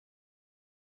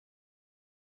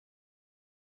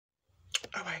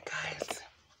All right, guys.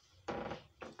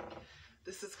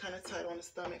 This is kind of tight on the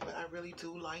stomach, but I really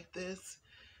do like this.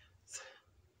 It's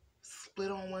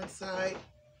split on one side,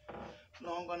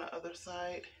 long on the other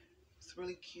side. It's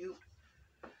really cute.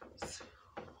 It's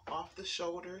off the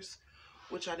shoulders,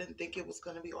 which I didn't think it was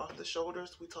going to be off the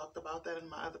shoulders. We talked about that in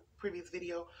my other previous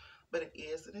video, but it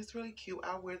is, and it's really cute.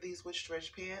 I wear these with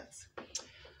stretch pants.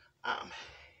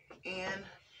 And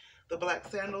the black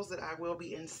sandals that I will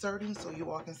be inserting so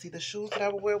you all can see the shoes that I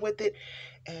will wear with it.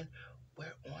 And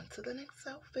we're on to the next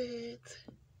outfit.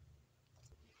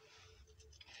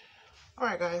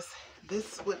 Alright guys,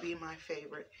 this would be my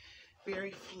favorite.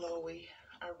 Very flowy.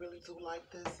 I really do like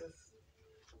this. It's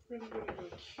really, really,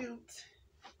 really cute.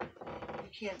 You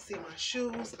can't see my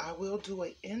shoes. I will do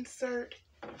an insert,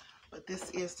 but this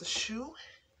is the shoe.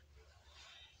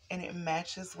 And it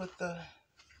matches with the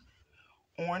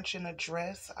orange in the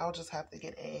dress. I'll just have to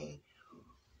get a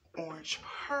orange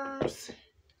purse,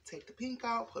 take the pink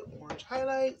out, put orange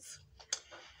highlights,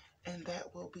 and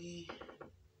that will be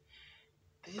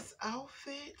this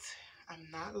outfit. I'm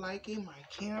not liking my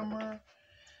camera,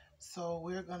 so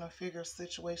we're gonna figure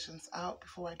situations out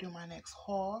before I do my next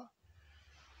haul.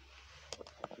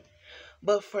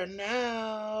 But for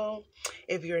now,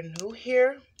 if you're new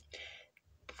here,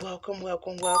 welcome,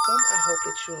 welcome, welcome. I hope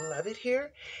that you love it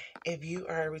here. If you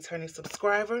are a returning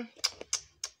subscriber,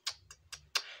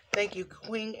 thank you,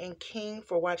 Queen and King,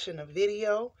 for watching the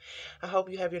video. I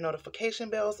hope you have your notification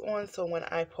bells on, so when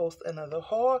I post another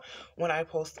haul, when I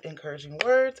post encouraging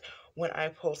words, when I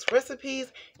post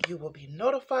recipes, you will be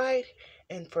notified.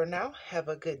 And for now, have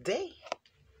a good day.